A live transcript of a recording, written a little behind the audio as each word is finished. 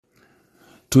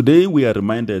Today, we are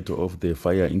reminded of the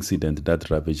fire incident that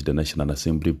ravaged the National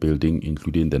Assembly building,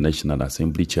 including the National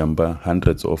Assembly chamber,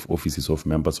 hundreds of offices of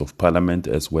members of parliament,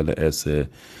 as well as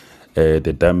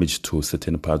the damage to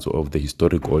certain parts of the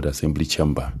historic old assembly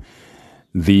chamber.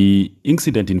 The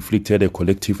incident inflicted a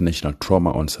collective national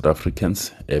trauma on South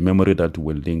Africans, a memory that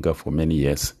will linger for many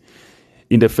years.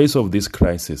 In the face of this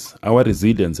crisis, our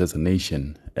resilience as a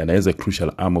nation and as a crucial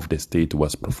arm of the state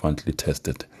was profoundly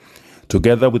tested.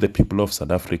 Together with the people of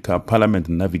South Africa, Parliament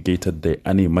navigated the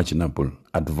unimaginable,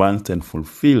 advanced and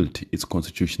fulfilled its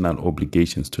constitutional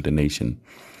obligations to the nation.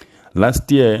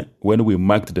 Last year, when we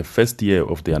marked the first year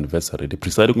of the anniversary, the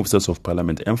presiding officers of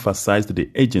Parliament emphasized the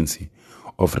urgency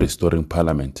of restoring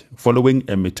Parliament. Following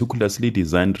a meticulously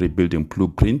designed rebuilding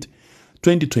blueprint,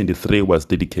 2023 was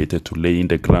dedicated to laying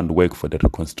the groundwork for the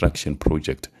reconstruction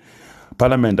project.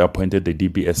 Parliament appointed the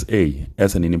DBSA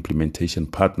as an implementation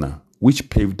partner,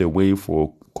 which paved the way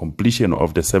for completion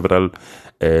of the several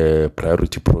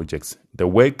priority projects. The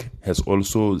work has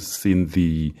also seen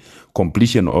the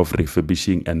completion of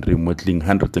refurbishing and remodeling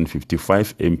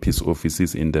 155 MPs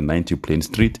offices in the 90 Plain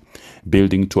Street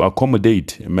building to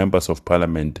accommodate members of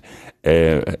Parliament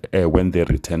when they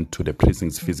return to the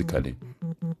precincts physically.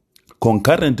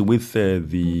 Concurrent with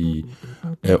the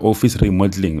office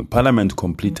remodeling, Parliament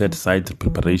completed site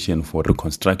preparation for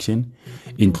reconstruction,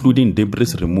 including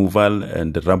debris removal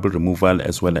and rubble removal,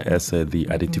 as well as the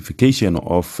identification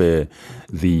of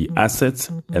the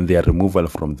assets and their removal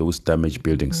from those damaged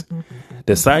buildings.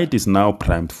 The site is now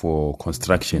primed for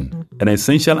construction. An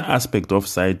essential aspect of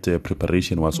site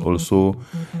preparation was also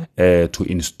to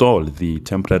install the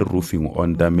temporary roofing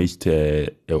on damaged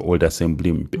old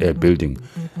assembly building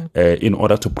in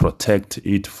order to protect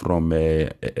it from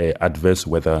adverse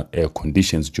weather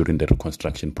conditions during the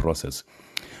reconstruction process.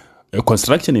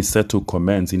 Construction is set to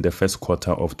commence in the first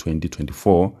quarter of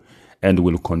 2024 and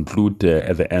will conclude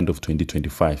at the end of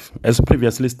 2025. As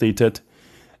previously stated,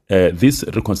 this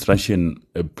reconstruction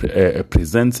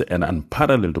presents an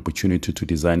unparalleled opportunity to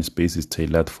design spaces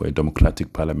tailored for a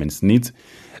democratic parliament's needs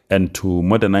and to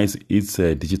modernize its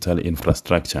digital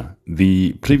infrastructure.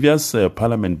 The previous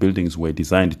parliament buildings were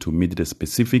designed to meet the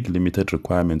specific limited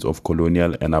requirements of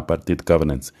colonial and apartheid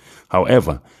governance.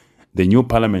 However, the new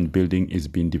parliament building is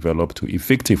being developed to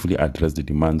effectively address the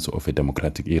demands of a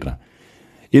democratic era.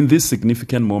 In this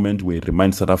significant moment, we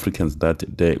remind South Africans that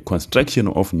the construction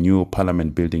of new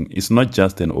parliament building is not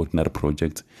just an ordinary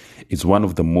project. It's one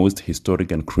of the most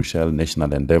historic and crucial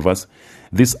national endeavors.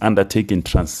 This undertaking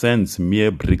transcends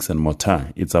mere bricks and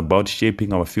mortar. It's about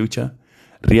shaping our future,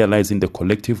 realizing the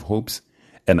collective hopes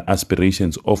and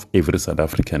aspirations of every South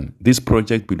African. This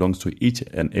project belongs to each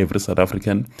and every South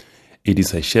African. It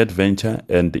is a shared venture,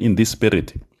 and in this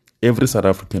spirit, every South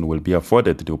African will be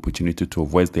afforded the opportunity to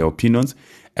voice their opinions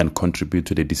and contribute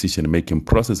to the decision-making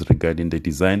process regarding the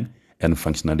design and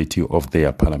functionality of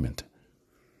their parliament.